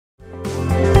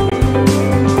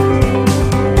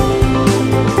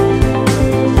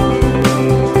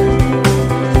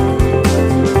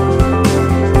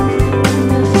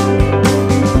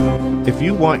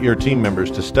want your team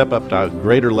members to step up to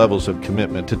greater levels of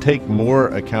commitment, to take more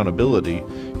accountability,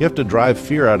 you have to drive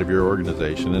fear out of your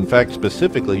organization. In fact,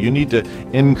 specifically, you need to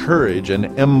encourage and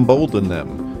embolden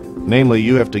them. Namely,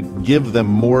 you have to give them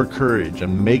more courage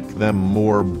and make them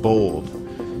more bold.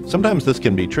 Sometimes this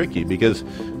can be tricky because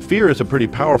fear is a pretty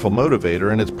powerful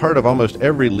motivator, and it's part of almost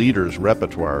every leader's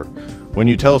repertoire. When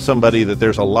you tell somebody that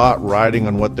there's a lot riding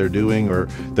on what they're doing, or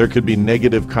there could be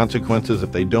negative consequences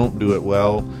if they don't do it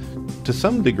well, to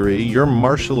some degree, you're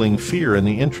marshaling fear in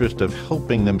the interest of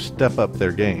helping them step up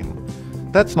their game.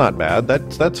 That's not bad.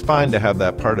 That's fine to have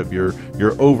that part of your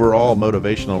overall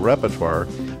motivational repertoire,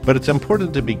 but it's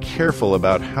important to be careful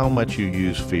about how much you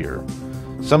use fear.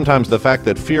 Sometimes the fact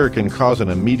that fear can cause an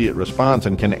immediate response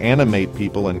and can animate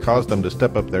people and cause them to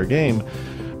step up their game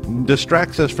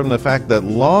distracts us from the fact that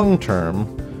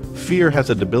long-term, fear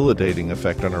has a debilitating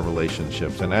effect on our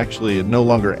relationships, and actually it no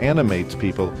longer animates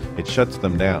people, it shuts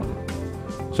them down.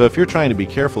 So if you're trying to be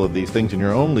careful of these things in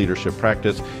your own leadership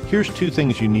practice, here's 2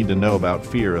 things you need to know about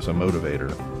fear as a motivator.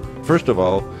 First of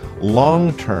all,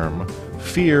 long-term,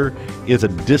 fear is a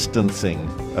distancing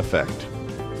effect.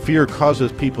 Fear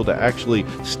causes people to actually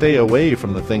stay away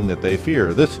from the thing that they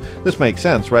fear. This makes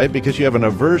sense, right? Because you have an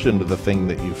aversion to the thing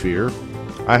that you fear.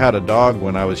 I had a dog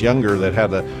when I was younger that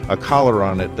had a collar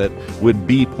on it that would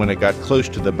beep when it got close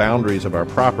to the boundaries of our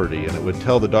property, and it would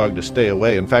tell the dog to stay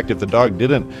away. In fact, if the dog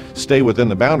didn't stay within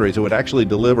the boundaries, it would actually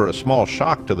deliver a small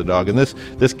shock to the dog, and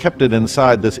this kept it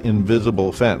inside this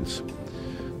invisible fence.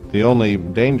 The only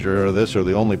danger of this, or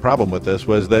the only problem with this,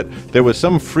 was that there was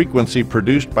some frequency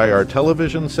produced by our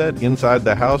television set inside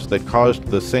the house that caused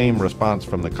the same response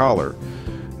from the collar.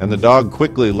 And the dog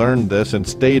quickly learned this and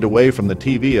stayed away from the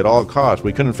TV at all costs.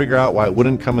 We couldn't figure out why it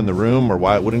wouldn't come in the room or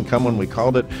why it wouldn't come when we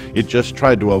called it. It just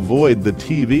tried to avoid the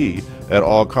TV at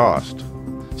all costs.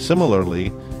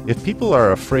 Similarly, if people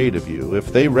are afraid of you,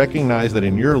 if they recognize that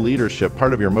in your leadership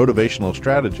part of your motivational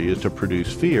strategy is to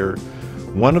produce fear,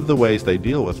 one of the ways they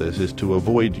deal with this is to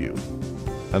avoid you.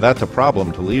 Now that's a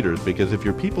problem to leaders, because if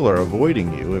your people are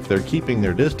avoiding you, if they're keeping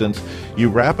their distance, you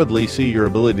rapidly see your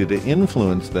ability to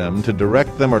influence them, to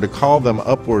direct them, or to call them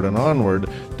upward and onward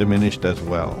diminished as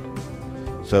well.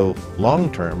 So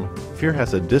long term, fear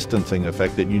has a distancing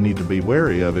effect that you need to be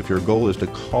wary of if your goal is to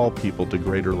call people to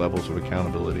greater levels of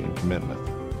accountability and commitment.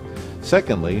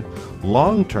 Secondly,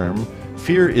 long term,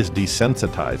 fear is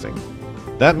desensitizing.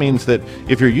 That means that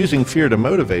if you're using fear to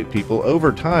motivate people,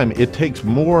 over time it takes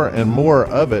more and more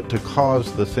of it to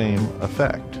cause the same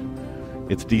effect.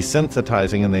 It's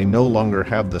desensitizing, and they no longer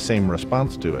have the same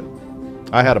response to it.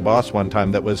 I had a boss one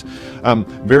time that was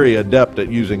very adept at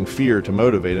using fear to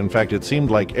motivate. In fact, it seemed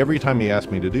like every time he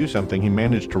asked me to do something, he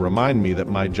managed to remind me that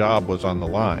my job was on the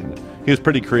line. He was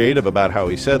pretty creative about how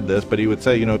he said this, but he would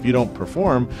say, if you don't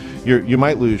perform, you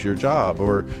might lose your job,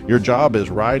 or your job is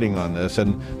riding on this.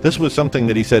 And this was something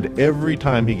that he said every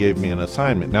time he gave me an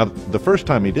assignment. Now, the first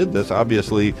time he did this,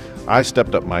 obviously, I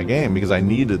stepped up my game because I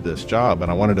needed this job, and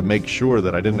I wanted to make sure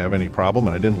that I didn't have any problem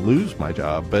and I didn't lose my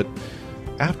job. But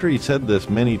after he said this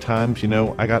many times,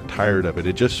 I got tired of it.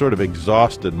 It just sort of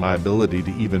exhausted my ability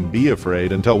to even be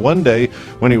afraid, until one day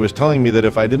when he was telling me that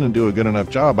if I didn't do a good enough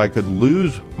job, I could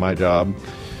lose my job.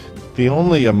 The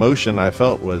only emotion I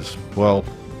felt was, well,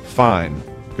 fine,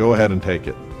 go ahead and take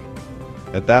it.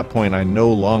 At that point, I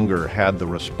no longer had the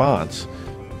response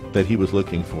that he was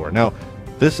looking for. Now,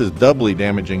 this is doubly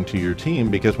damaging to your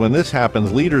team, because when this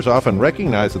happens, leaders often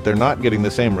recognize that they're not getting the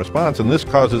same response, and this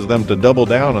causes them to double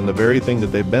down on the very thing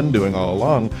that they've been doing all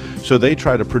along. So they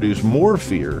try to produce more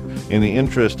fear in the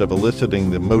interest of eliciting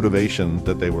the motivation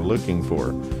that they were looking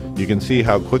for. You can see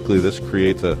how quickly this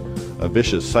creates a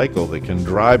vicious cycle that can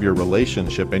drive your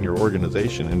relationship and your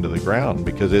organization into the ground,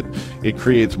 because it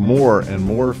creates more and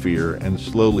more fear and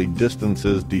slowly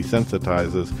distances,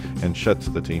 desensitizes, and shuts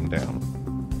the team down.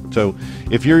 So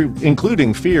if you're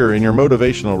including fear in your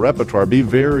motivational repertoire, be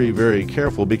very, very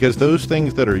careful, because those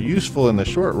things that are useful in the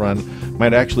short run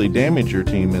might actually damage your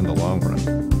team in the long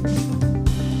run.